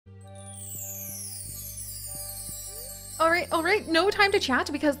all right. No time to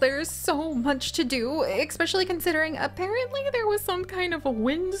chat because there's so much to do, especially considering apparently there was some kind of a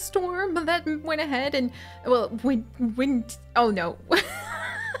windstorm that went ahead and, well, oh no.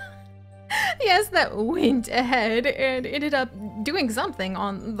 Yes, that went ahead and ended up doing something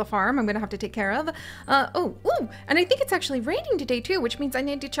on the farm I'm gonna have to take care of. And I think it's actually raining today too, which means I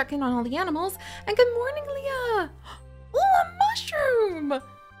need to check in on all the animals. And good morning, Leah. Oh, a mushroom.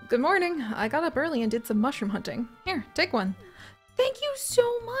 Good morning. I got up early and did some mushroom hunting. Here, take one. Thank you so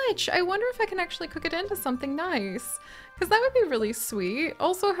much. I wonder if I can actually cook it into something nice, because that would be really sweet.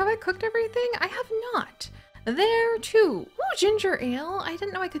 Also, have I cooked everything? I have not. There too. Ooh, ginger ale. I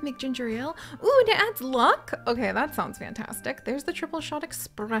didn't know I could make ginger ale. Ooh, and it adds luck. Okay, that sounds fantastic. There's the triple shot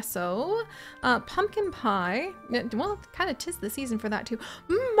espresso. Pumpkin pie. Well, kind of 'tis the season for that too.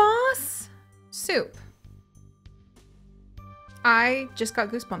 Moss soup. I just got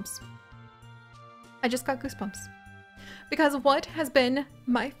goosebumps. I just got goosebumps. Because what has been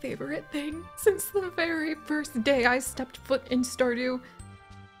my favorite thing since the very first day I stepped foot in Stardew?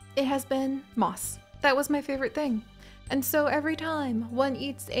 It has been moss. That was my favorite thing. And so every time one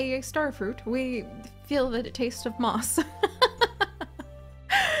eats a star fruit, we feel that it tastes of moss.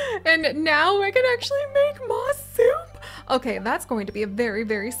 And now I can actually make moss soup. Okay, that's going to be a very,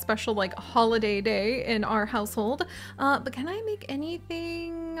 very special like holiday day in our household. But can I make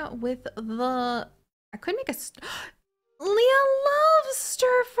anything with the... I could make a... Leah loves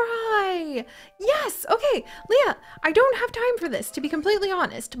stir fry. Yes. Okay, Leah, I don't have time for this, to be completely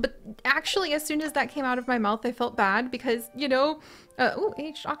honest, but actually as soon as that came out of my mouth, I felt bad because, you know, ooh,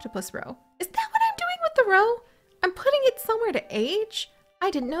 aged octopus roe. Is that what I'm doing with the roe? I'm putting it somewhere to age? I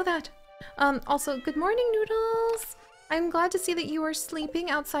didn't know that. Also, good morning, Noodles. I'm glad to see that you are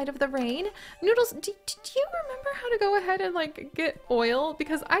sleeping outside of the rain. Noodles, do you remember how to go ahead and like get oil?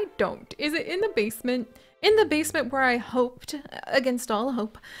 Because I don't. Is it in the basement? In the basement where I hoped, against all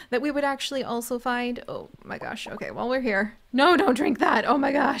hope, that we would actually also find... Oh my gosh, okay, while we're here. No, don't drink that, oh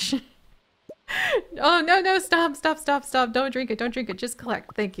my gosh. Oh, no, stop, don't drink it, just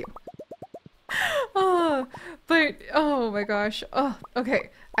collect, thank you. Oh, but, oh my gosh, oh, okay.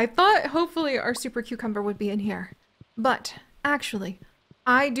 I thought hopefully our super cucumber would be in here, but actually,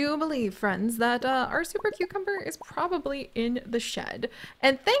 I do believe, friends, that our super cucumber is probably in the shed.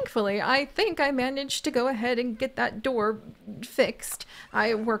 And thankfully, I think I managed to go ahead and get that door fixed.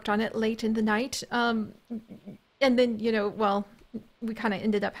 I worked on it late in the night. And then, you know, well, we kind of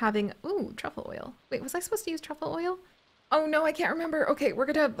ended up having, ooh, truffle oil. Wait, was I supposed to use truffle oil? Oh no, I can't remember. Okay, we're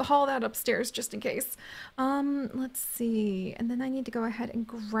gonna haul that upstairs just in case. Let's see. And then I need to go ahead and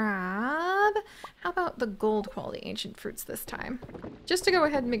grab, how about the gold quality ancient fruits this time? Just to go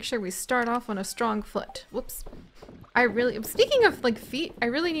ahead and make sure we start off on a strong foot. Whoops. Speaking of like feet, I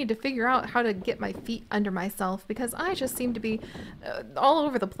really need to figure out how to get my feet under myself because I just seem to be all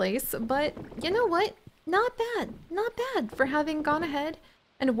over the place. But you know what? Not bad for having gone ahead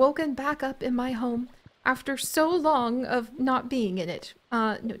and woken back up in my home after so long of not being in it.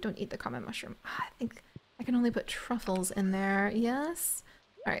 No, don't eat the common mushroom. I think I can only put truffles in there. Yes.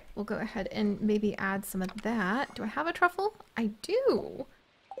 All right, we'll go ahead and maybe add some of that. Do I have a truffle? I do.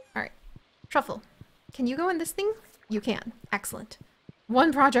 All right, truffle. Can you go in this thing? You can. Excellent.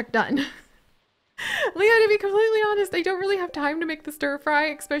 One project done. Leah, to be completely honest, I don't really have time to make the stir fry,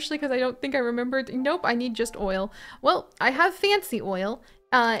 especially because I don't think I remembered. Nope, I need just oil. Well, I have fancy oil,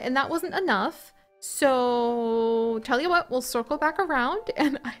 and that wasn't enough. So, tell you what, we'll circle back around,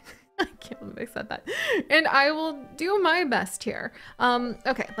 and I can't believe I said that. And I will do my best here.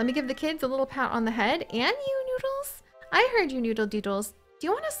 Okay, let me give the kids a little pat on the head. And you, Noodles? I heard you, Noodle Doodles. Do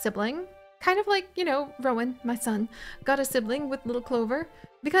you want a sibling? Kind of like, you know, Rowan, my son, got a sibling with little Clover.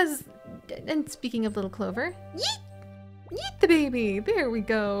 Because, and speaking of little Clover, yeet! Yeet the baby! There we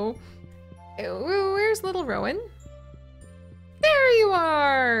go. Where's little Rowan? There you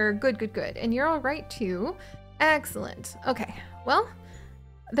are! Good, good, good. And you're all right too. Excellent. Okay, well,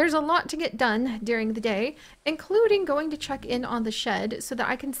 there's a lot to get done during the day, including going to check in on the shed so that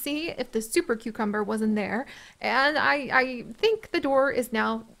I can see if the super cucumber wasn't there. And I think the door is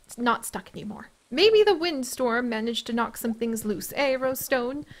now not stuck anymore. Maybe the windstorm managed to knock some things loose. Eh,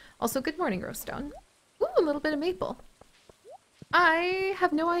 Rosestone? Also, good morning, Rosestone. Ooh, a little bit of maple. I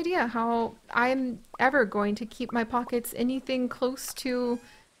have no idea how I'm ever going to keep my pockets anything close to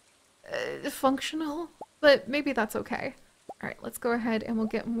functional, but maybe that's okay. All right, let's go ahead and we'll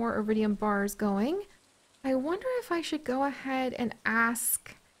get more iridium bars going. I wonder if I should go ahead and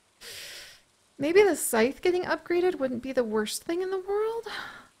ask, maybe the scythe getting upgraded wouldn't be the worst thing in the world,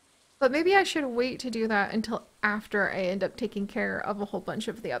 but maybe I should wait to do that until after I end up taking care of a whole bunch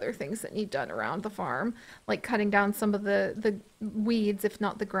of the other things that need done around the farm, like cutting down some of the weeds, if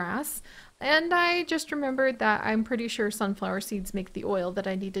not the grass. And I just remembered that I'm pretty sure sunflower seeds make the oil that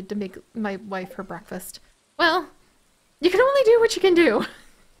I needed to make my wife her breakfast. Well, you can only do what you can do.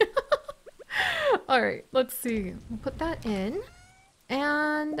 All right, let's see. We'll put that in.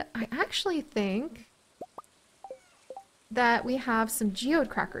 And I actually think that we have some geode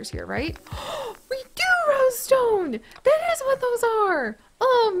crackers here, right? We do, Rosestone! That is what those are!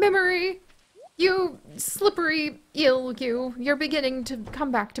 Oh, memory! You slippery eel, you're beginning to come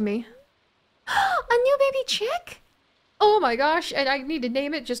back to me. A new baby chick? Oh my gosh, and I need to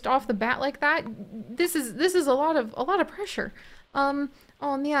name it just off the bat like that. This is a lot of pressure. Oh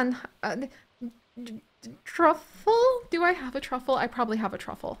man, truffle? Do I have a truffle? I probably have a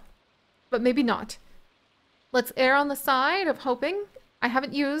truffle, but maybe not. Let's err on the side of hoping. I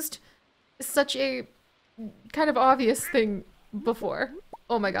haven't used such a kind of obvious thing before.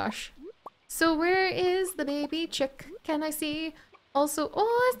 Oh my gosh. So where is the baby chick? Can I see? Also,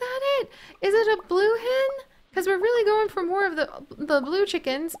 oh, is that it? Is it a blue hen? Because we're really going for more of the blue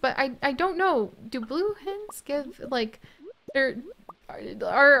chickens, but I don't know. Do blue hens give, like,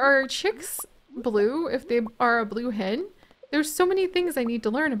 are chicks blue if they are a blue hen? There's so many things I need to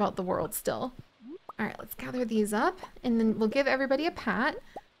learn about the world still. All right, let's gather these up, and then we'll give everybody a pat.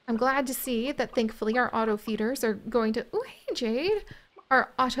 I'm glad to see that thankfully our auto feeders are going to, oh hey Jade, are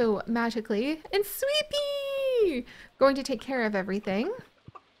automatically, and Sweepy, going to take care of everything.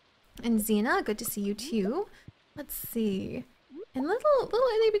 And Xena, good to see you too. Let's see, and little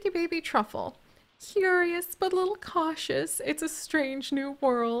itty bitty baby Truffle. Curious, but a little cautious. It's a strange new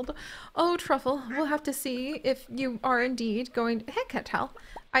world. Oh, Truffle, we'll have to see if you are indeed going, heck, can't tell.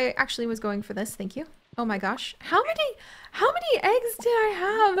 I actually was going for this, thank you. Oh my gosh. How many eggs did I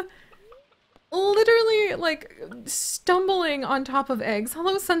have? Literally, like, stumbling on top of eggs.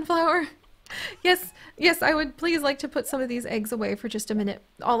 Hello, Sunflower. Yes, I would please like to put some of these eggs away for just a minute.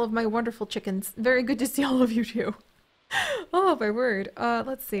 All of my wonderful chickens. Very good to see all of you too. Oh, my word.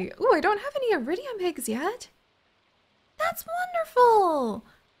 Let's see. Ooh, I don't have any iridium eggs yet. That's wonderful.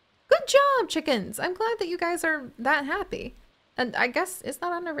 Good job, chickens. I'm glad that you guys are that happy. And I guess, is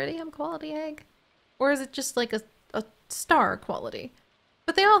that an iridium quality egg? Or is it just like a star quality?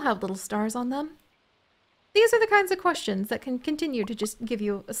 But they all have little stars on them. These are the kinds of questions that can continue to just give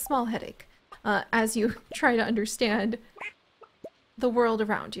you a small headache as you try to understand the world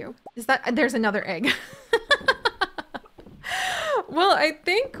around you. Is that, there's another egg. Well, I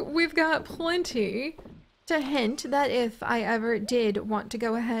think we've got plenty to hint that if I ever did want to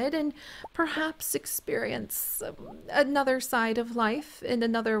go ahead and perhaps experience another side of life in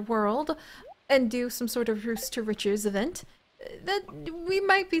another world and do some sort of Roost to Riches event, that we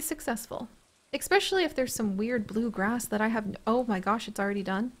might be successful. Especially if there's some weird blue grass that I have. Oh my gosh, it's already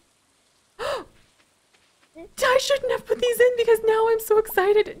done. I shouldn't have put these in because now I'm so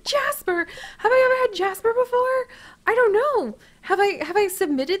excited. Jasper! Have I ever had Jasper before? I don't know. Have I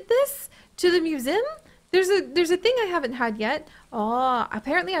submitted this to the museum? There's a thing I haven't had yet. Oh,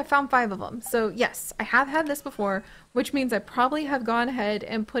 apparently I found 5 of them. So yes, I have had this before, which means I probably have gone ahead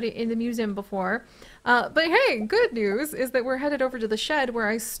and put it in the museum before. But hey, good news is that we're headed over to the shed where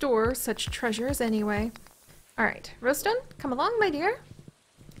I store such treasures anyway. All right, Roston, come along, my dear.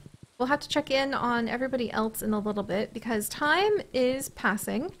 We'll have to check in on everybody else in a little bit because time is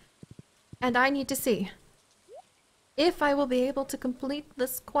passing and I need to see if I will be able to complete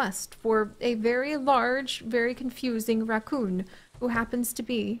this quest for a very large, very confusing raccoon who happens to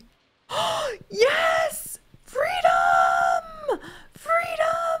be... Yes! Freedom!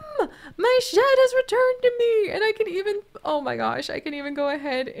 Freedom! My shed has returned to me! And I can even... Oh my gosh, I can even go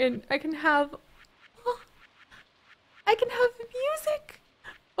ahead and I can have... I can have music!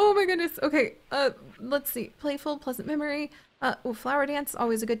 Oh my goodness. Okay, let's see. Playful, pleasant memory. Oh, flower dance,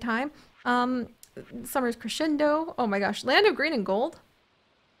 always a good time. Summer's crescendo. Oh my gosh. Land of green and gold.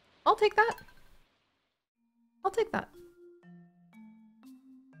 I'll take that. I'll take that.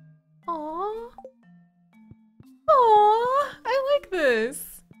 Aww. Aww. I like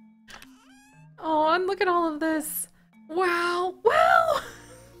this. Oh, and look at all of this. Wow. Wow.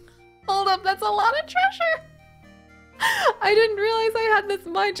 Hold up. That's a lot of treasure. I didn't realize I had this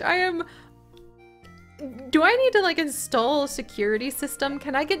much. I am... Do I need to like install a security system?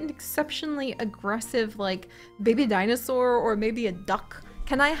 Can I get an exceptionally aggressive like baby dinosaur or maybe a duck?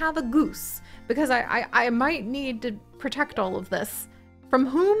 Can I have a goose? Because I might need to protect all of this. From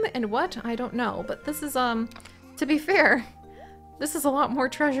whom and what? I don't know. But this is, to be fair, this is a lot more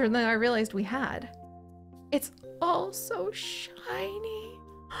treasure than I realized we had. It's all so shiny.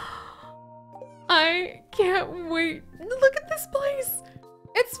 I can't wait. Look at this place.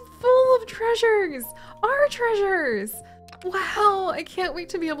 It's full of treasures. Our treasures. Wow, I can't wait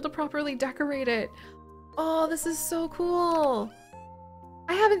to be able to properly decorate it. Oh, this is so cool.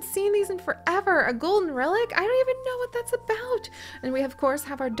 I haven't seen these in forever. A golden relic? I don't even know what that's about. And we, of course,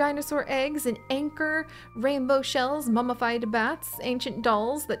 have our dinosaur eggs, an anchor, rainbow shells, mummified bats, ancient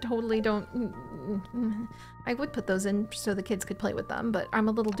dolls that totally don't... I would put those in so the kids could play with them, but I'm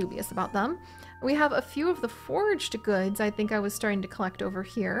a little dubious about them. We have a few of the foraged goods I think I was starting to collect over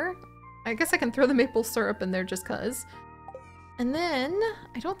here. I guess I can throw the maple syrup in there just cuz. And then,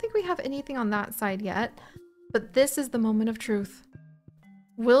 I don't think we have anything on that side yet, but this is the moment of truth.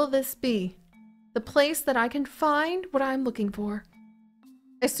 Will this be the place that I can find what I'm looking for?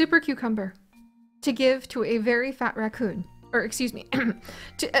 A super cucumber to give to a very fat raccoon. Or, excuse me,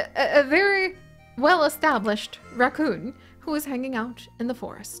 to a very well-established raccoon who is hanging out in the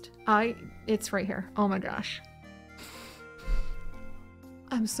forest. It's right here. Oh my gosh.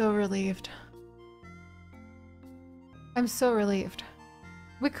 I'm so relieved. I'm so relieved.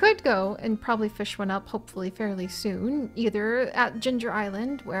 We could go and probably fish one up, hopefully fairly soon, either at Ginger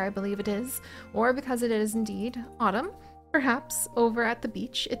Island, where I believe it is, or because it is indeed autumn, perhaps over at the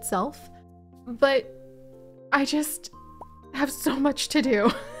beach itself. But I just have so much to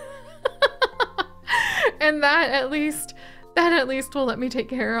do. And that at least will let me take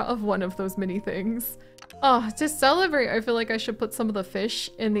care of one of those many things. Oh, to celebrate, I feel like I should put some of the fish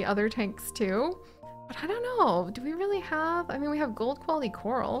in the other tanks too. But I don't know, do we really have, I mean, we have gold quality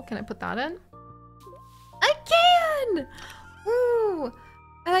coral. Can I put that in? I can! Ooh!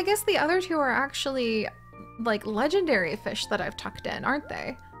 And I guess the other two are actually like legendary fish that I've tucked in, aren't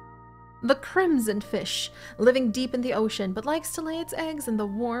they? The crimson fish, living deep in the ocean, but likes to lay its eggs in the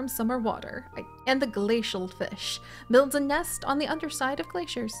warm summer water. And the glacial fish, builds a nest on the underside of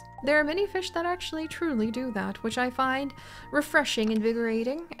glaciers. There are many fish that actually truly do that, which I find refreshing,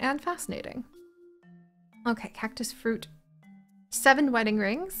 invigorating, and fascinating. Okay, cactus fruit. 7 wedding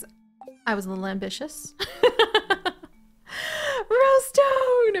rings. I was a little ambitious.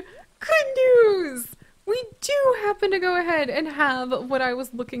 Rosestone! Good news! We do happen to go ahead and have what I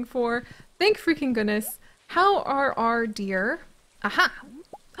was looking for. Thank freaking goodness. How are our deer? Aha!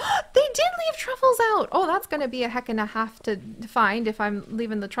 They did leave truffles out! Oh, that's gonna be a heck and a half to find if I'm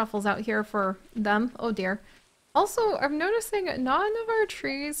leaving the truffles out here for them. Oh dear. Also, I'm noticing none of our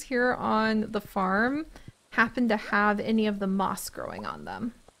trees here on the farm happen to have any of the moss growing on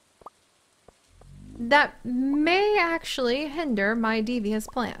them. That may actually hinder my devious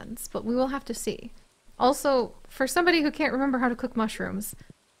plans, but we will have to see. Also, for somebody who can't remember how to cook mushrooms,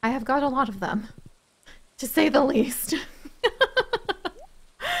 I have got a lot of them, to say the least.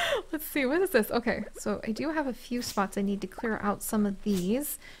 Let's see, what is this? Okay, so I do have a few spots I need to clear out some of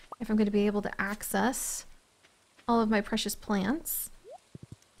these if I'm going to be able to access all of my precious plants.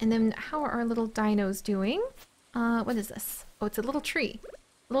 And then how are our little dinos doing? What is this? Oh, it's a little tree.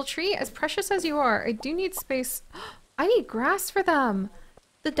 Little tree, as precious as you are, I do need space. I need grass for them.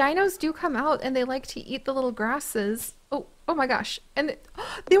 The dinos do come out and they like to eat the little grasses. Oh my gosh. And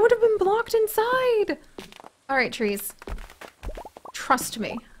they would have been blocked inside. All right, trees. Trust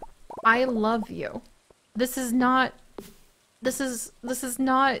me. I love you. This is not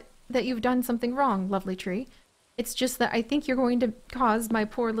that you've done something wrong, lovely tree. It's just that I think you're going to cause my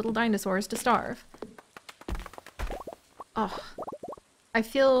poor little dinosaurs to starve. Oh, I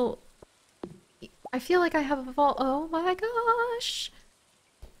feel like I have evolved. Oh my gosh.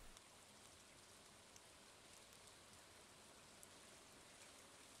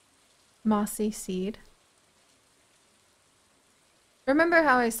 Mossy seed. Remember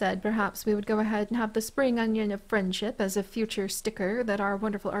how I said perhaps we would go ahead and have the spring onion of friendship as a future sticker that our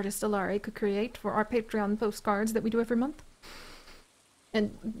wonderful artist Alari could create for our Patreon postcards that we do every month?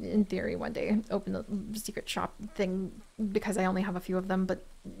 And in theory, one day open a secret shop thing because I only have a few of them, but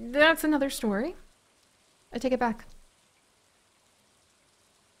that's another story. I take it back.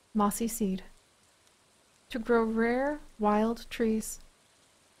 Mossy seed. To grow rare, wild trees.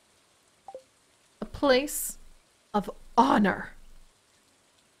 A place of honor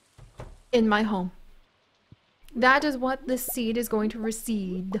in my home. That is what this seed is going to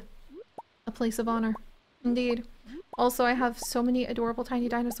recede. A place of honor. Indeed. Also, I have so many adorable tiny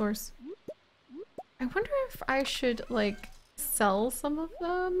dinosaurs. I wonder if I should, like, sell some of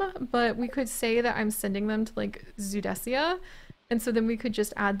them, but we could say that I'm sending them to, like, Zudesia, and so then we could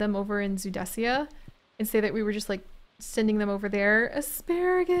just add them over in Zudesia and say that we were just, like, sending them over there.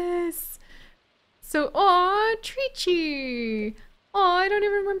 Asparagus! So, aw, Treechy! Oh, I don't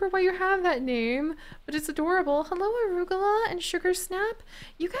even remember why you have that name, but it's adorable. Hello, Arugula and Sugar Snap.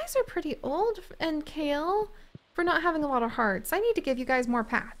 You guys are pretty old, and Kale, for not having a lot of hearts. I need to give you guys more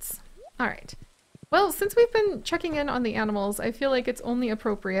pats. All right. Well, since we've been checking in on the animals, I feel like it's only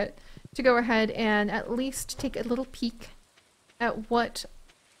appropriate to go ahead and at least take a little peek at what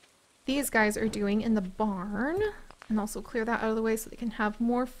these guys are doing in the barn, and also clear that out of the way so they can have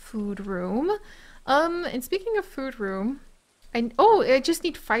more food room. And speaking of food room, I just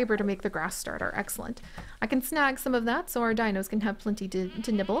need fiber to make the grass starter. Excellent. I can snag some of that so our dinos can have plenty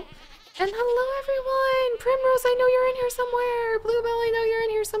to nibble. And hello everyone! Primrose, I know you're in here somewhere! Bluebell, I know you're in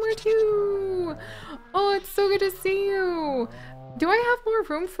here somewhere too! Oh, it's so good to see you! Do I have more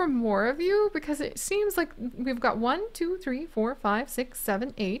room for more of you? Because it seems like we've got 1, 2, 3, 4, 5, 6,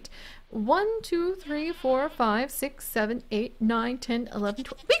 7, 8. 1, 2, 3, 4, 5, 6, 7, 8, 9, 10, 11,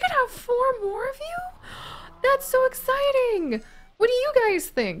 12. We could have 4 more of you? That's so exciting! What do you guys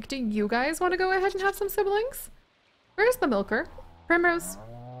think? Do you guys want to go ahead and have some siblings? Where's the milker? Primrose.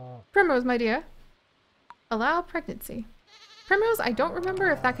 Primrose, my dear. Allow pregnancy. Primrose, I don't remember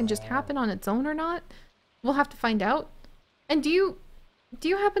if that can just happen on its own or not. We'll have to find out. And do you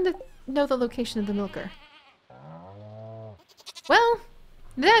happen to know the location of the milker? Well,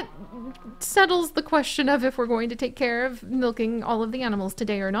 that settles the question of if we're going to take care of milking all of the animals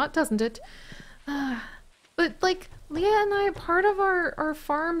today or not, doesn't it? But, like, Leah and I, part of our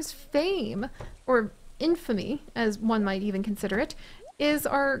farm's fame, or infamy, as one might even consider it, is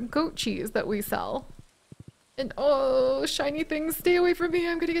our goat cheese that we sell. And, oh, shiny things, stay away from me,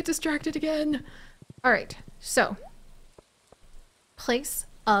 I'm gonna get distracted again. Alright, so. Place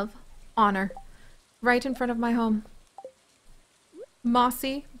of honor. Right in front of my home.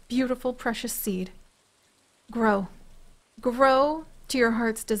 Mossy, beautiful, precious seed. Grow. Grow to your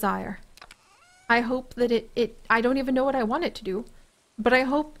heart's desire. I hope that I don't even know what I want it to do, but I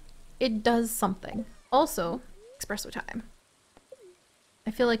hope it does something. Also, espresso time.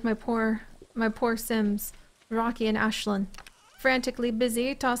 I feel like my poor Sims, Rocky and Ashlyn, frantically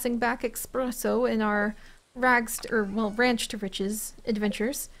busy tossing back espresso in our ranch to riches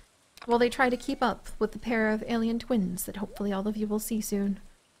adventures, while they try to keep up with the pair of alien twins that hopefully all of you will see soon.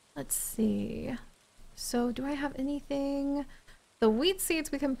 Let's see. So, do I have anything? The wheat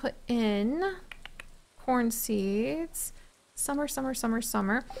seeds we can put in. Corn seeds. Summer, summer, summer,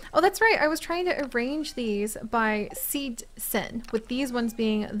 summer. Oh, that's right. I was trying to arrange these by seed sin, with these ones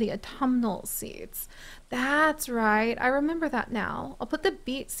being the autumnal seeds. That's right. I remember that now. I'll put the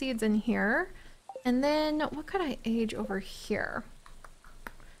beet seeds in here. And then what could I age over here?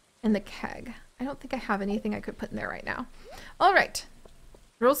 In the keg. I don't think I have anything I could put in there right now. All right.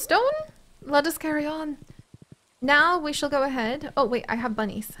 Rollstone, let us carry on. Now we shall go ahead. Oh, wait, I have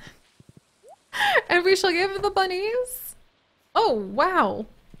bunnies. And we shall give the bunnies. Oh, wow.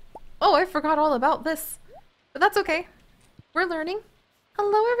 Oh, I forgot all about this. But that's okay. We're learning.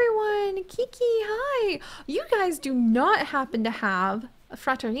 Hello, everyone. Kiki, hi. You guys do not happen to have a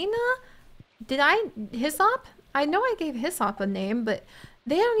Fraternina? Did I? Hyssop? I know I gave Hyssop a name, but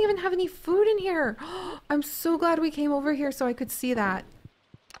they don't even have any food in here. I'm so glad we came over here so I could see that.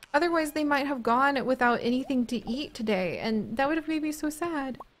 Otherwise, they might have gone without anything to eat today, and that would have made me so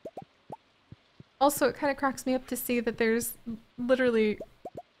sad. Also, it kind of cracks me up to see that there's literally...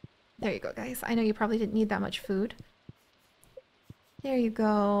 There you go, guys. I know you probably didn't need that much food. There you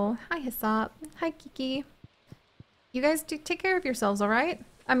go. Hi, Hyssop. Hi, Kiki. You guys do take care of yourselves, alright?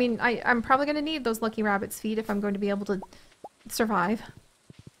 I mean, I'm probably going to need those Lucky Rabbit's feet if I'm going to be able to survive.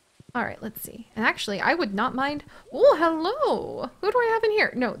 Alright, let's see. And actually, I would not mind... Oh, hello! Who do I have in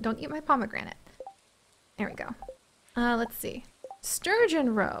here? No, don't eat my pomegranate. There we go. Let's see.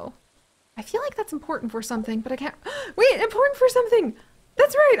 Sturgeon roe. I feel like that's important for something, but I can't... Wait, important for something!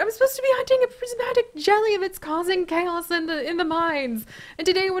 That's right! I'm supposed to be hunting a prismatic jelly that's causing chaos in the mines. And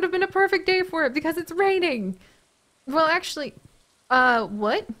today would have been a perfect day for it because it's raining. Well, actually...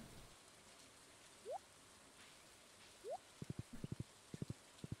 what?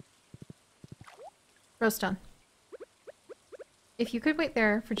 Roaston. If you could wait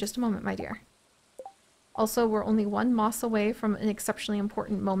there for just a moment, my dear. Also, we're only one moss away from an exceptionally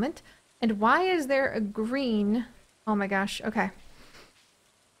important moment. And why is there a green... Oh my gosh, okay.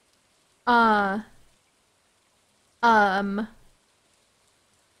 The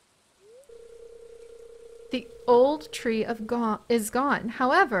old tree is gone.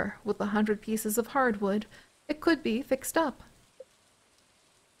 However, with 100 pieces of hardwood, it could be fixed up.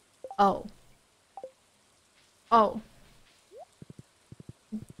 Oh. Oh.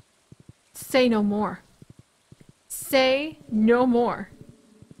 Say no more. Say no more.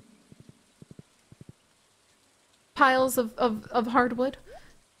 piles of hardwood.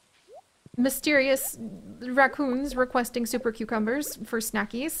 Mysterious raccoons requesting super cucumbers for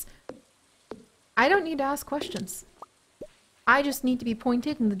snackies. I don't need to ask questions. I just need to be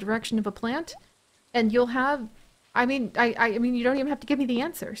pointed in the direction of a plant, and you'll have... I mean, you don't even have to give me the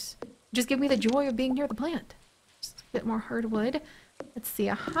answers. Just give me the joy of being near the plant. Just a bit more hardwood. Let's see,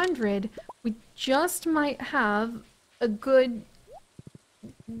 100. We just might have a good...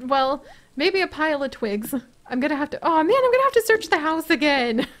 Well, maybe a pile of twigs. I'm gonna have to... Oh man, I'm gonna have to search the house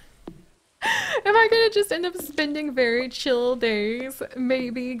again! Am I gonna just end up spending very chill days,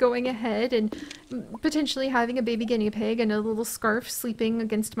 maybe going ahead and potentially having a baby guinea pig and a little scarf sleeping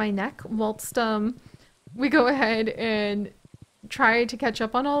against my neck whilst we go ahead and try to catch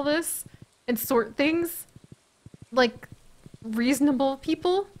up on all this and sort things like reasonable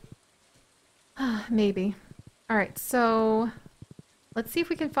people? Maybe. Alright, so let's see if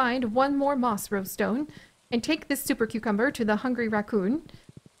we can find one more moss rosestone and take this super cucumber to the hungry raccoon.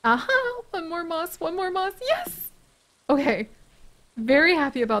 Aha! One more moss, yes! Okay. Very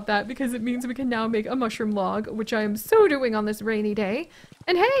happy about that because it means we can now make a mushroom log, which I am so doing on this rainy day.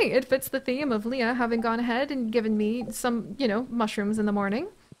 And hey, it fits the theme of Leah having gone ahead and given me some, you know, mushrooms in the morning.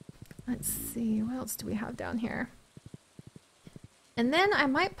 Let's see, what else do we have down here? And then I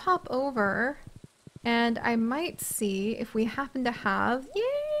might pop over and I might see if we happen to have... Yay,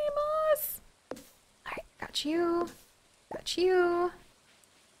 moss! Alright, got you. Got you.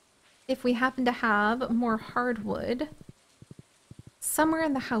 If we happen to have more hardwood somewhere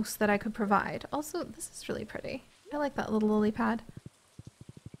in the house that I could provide. Also, this is really pretty. I like that little lily pad.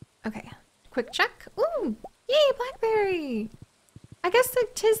 Okay, quick check. Ooh, yay, blackberry! I guess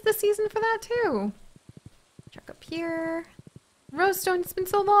it 'tis the season for that too. Check up here. Rosestone, it's been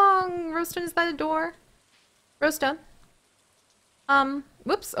so long! Rosestone, is that a door? Rosestone?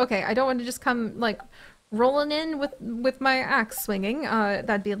 Whoops, okay, I don't want to just come, like, rolling in with my axe swinging.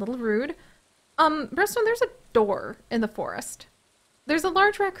 That'd be a little rude. Rosestone, there's a door in the forest. There's a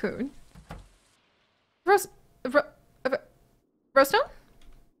large raccoon. Rosestone?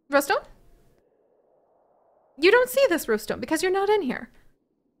 Rosestone? You don't see this, Rosestone, because you're not in here.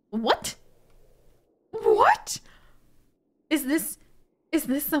 What? What? Is this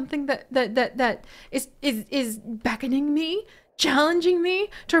something that is beckoning me? Challenging me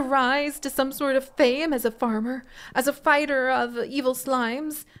to rise to some sort of fame as a farmer, as a fighter of evil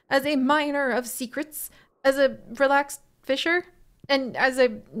slimes, as a miner of secrets, as a relaxed fisher, and as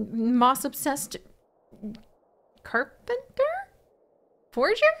a moss-obsessed carpenter?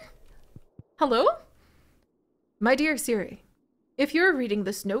 Forger? Hello? My dear Seri, if you're reading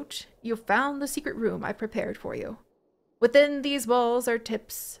this note, you've found the secret room I prepared for you. Within these walls are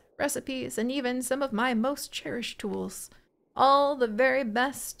tips, recipes, and even some of my most cherished tools. All the very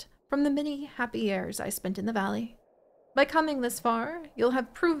best from the many happy years I spent in the valley. By coming this far, you'll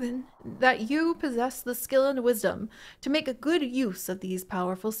have proven that you possess the skill and wisdom to make a good use of these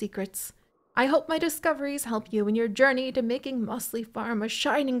powerful secrets. I hope my discoveries help you in your journey to making Mossleaf Farm a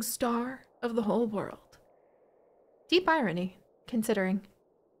shining star of the whole world. Deep irony, considering.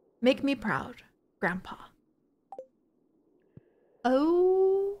 Make me proud, Grandpa.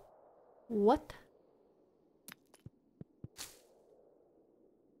 Oh, what?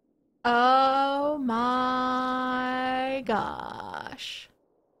 Oh my gosh.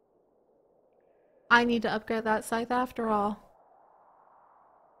 I need to upgrade that scythe after all.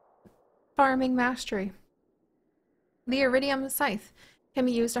 Farming mastery. The iridium scythe can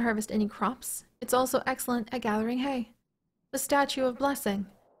be used to harvest any crops. It's also excellent at gathering hay. The statue of blessing.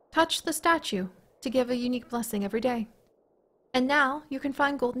 Touch the statue to give a unique blessing every day. And now you can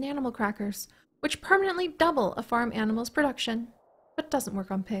find golden animal crackers, which permanently double a farm animal's production, but doesn't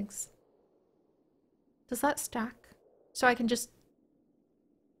work on pigs. Does that stack? So I can just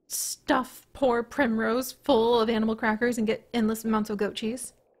stuff poor Primrose full of animal crackers and get endless amounts of goat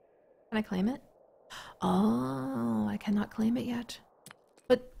cheese? Can I claim it? Oh, I cannot claim it yet.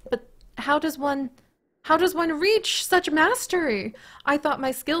 But how does one reach such mastery? I thought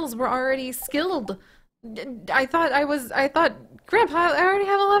my skills were already skilled. I thought, Grandpa, I already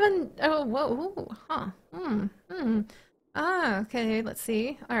have 11. Oh, whoa, huh. Ah, okay, let's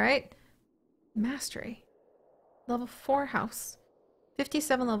see. All right. Mastery. Level 4 house.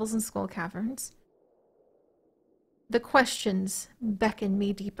 57 levels in Skull Caverns. The questions beckon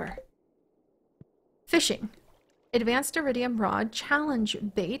me deeper. Fishing. Advanced iridium rod challenge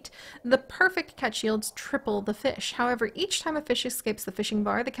bait. The perfect catch yields triple the fish. However, each time a fish escapes the fishing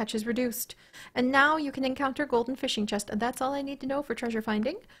bar, the catch is reduced. And now you can encounter golden fishing chest. And that's all I need to know for treasure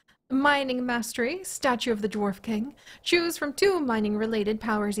finding. Mining Mastery, Statue of the Dwarf King. Choose from 2 mining-related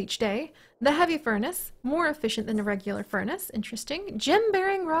powers each day. The Heavy Furnace, more efficient than a regular furnace. Interesting.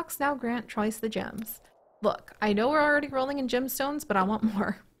 Gem-bearing rocks now grant twice the gems. Look, I know we're already rolling in gemstones, but I want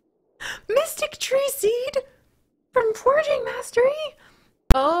more. Mystic Tree Seed from Forging Mastery.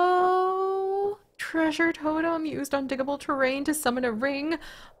 Oh, treasure totem used on diggable terrain to summon a ring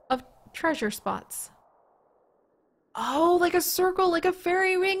of treasure spots. Oh, like a circle, like a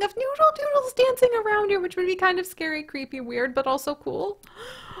fairy ring of noodle doodles dancing around you, which would be kind of scary, creepy, weird, but also cool.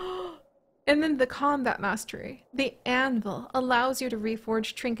 And then the Combat Mastery. The Anvil allows you to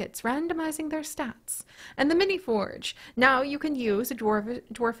reforge trinkets, randomizing their stats. And the Mini Forge. Now you can use a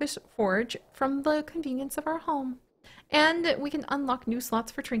dwarfish forge from the convenience of our home. And we can unlock new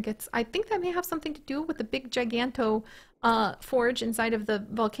slots for trinkets. I think that may have something to do with the big giganto forge inside of the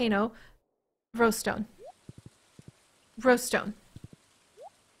volcano. Rosestone. Rosestone.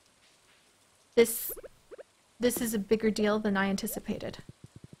 This is a bigger deal than I anticipated.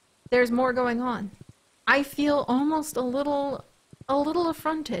 There's more going on. I feel almost a little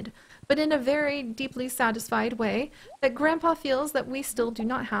affronted, but in a very deeply satisfied way, that Grandpa feels that we still do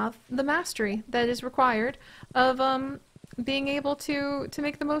not have the mastery that is required of being able to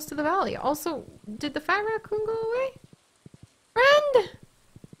make the most of the valley. Also, did the fat raccoon go away? Friend!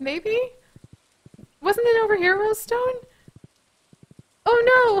 Maybe? Wasn't it over here, Rosestone?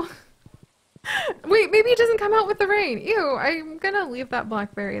 Oh no! Wait, maybe it doesn't come out with the rain. Ew, I'm gonna leave that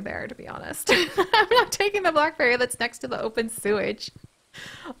blackberry there, to be honest. I'm not taking the blackberry that's next to the open sewage.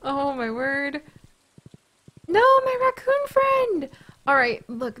 Oh my word. No, my raccoon friend! Alright,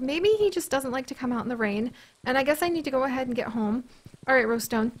 look, maybe he just doesn't like to come out in the rain, and I guess I need to go ahead and get home. Alright,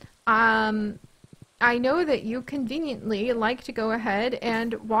 Rosestone. I know that you conveniently like to go ahead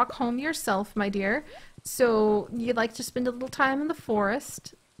and walk home yourself, my dear. So you'd like to spend a little time in the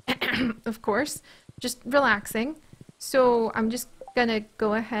forest, of course, just relaxing. So I'm just gonna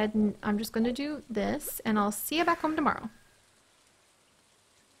go ahead and I'm just gonna do this, and I'll see you back home tomorrow.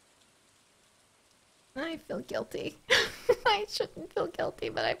 I feel guilty. I shouldn't feel guilty,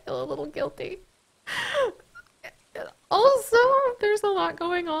 but I feel a little guilty. Also, there's a lot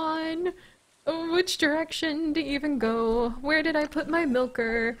going on. Which direction to even go? Where did I put my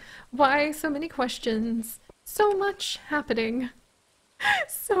milker? Why so many questions? So much happening.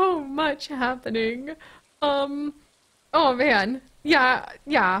 So much happening. Oh man.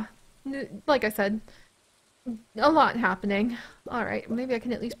 Yeah. Like I said, a lot happening. Alright, maybe I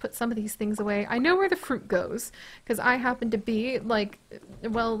can at least put some of these things away. I know where the fruit goes, because I happen to be, like,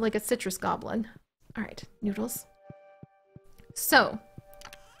 well, like a citrus goblin. Alright, noodles. So,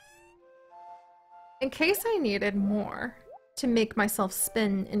 in case I needed more to make myself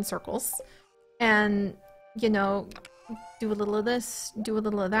spin in circles and, you know, do a little of this, do a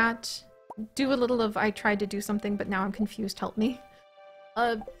little of that, do a little of I tried to do something but now I'm confused, help me.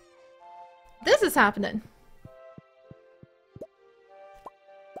 This is happening.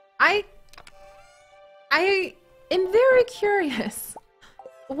 I am very curious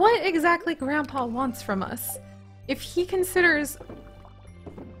what exactly Grandpa wants from us. If he considers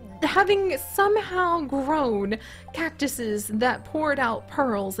having somehow grown cactuses that poured out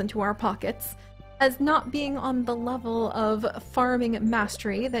pearls into our pockets as not being on the level of farming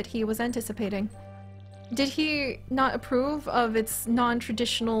mastery that he was anticipating. Did he not approve of its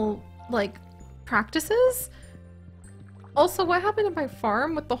non-traditional, like, practices? Also, what happened to my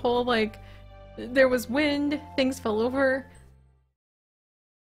farm with the whole, like, there was wind, things fell over?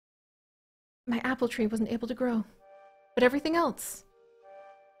 My apple tree wasn't able to grow. But everything else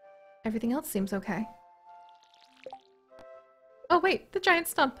seems okay. Oh wait, the giant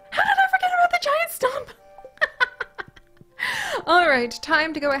stump. How did I forget about the giant stump? Alright,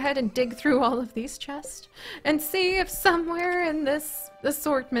 time to go ahead and dig through all of these chests and see if somewhere in this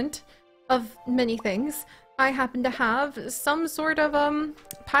assortment of many things I happen to have some sort of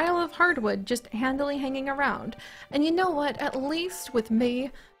pile of hardwood just handily hanging around. And you know what? At least with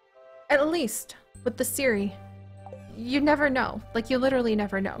me, at least with the Seri, you never know. Like, you literally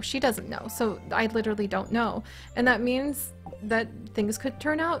never know. She doesn't know, so I literally don't know. And that means that things could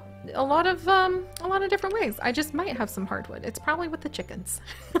turn out a lot of different ways. I just might have some hardwood. It's probably with the chickens.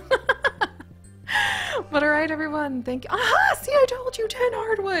 But alright, everyone, thank you. Aha! See, I told you, 10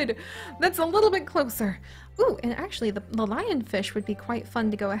 hardwood! That's a little bit closer. Ooh, and actually, the lionfish would be quite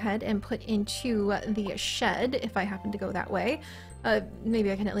fun to go ahead and put into the shed, if I happen to go that way.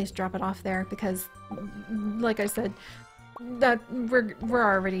 Maybe I can at least drop it off there, because, like I said, that we're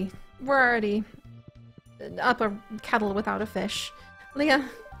already up a kettle without a fish. Leah,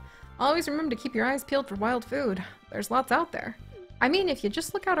 always remember to keep your eyes peeled for wild food. There's lots out there. I mean, if you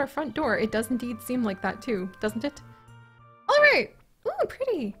just look out our front door, it does indeed seem like that too, doesn't it? Alright! Ooh,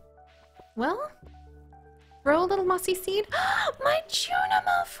 pretty! Well, grow a little mossy seed. My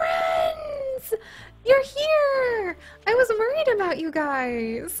Junimo friends! You're here! I was worried about you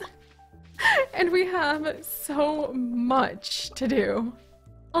guys! And we have so much to do.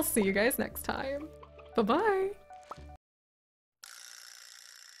 I'll see you guys next time. Bye-bye!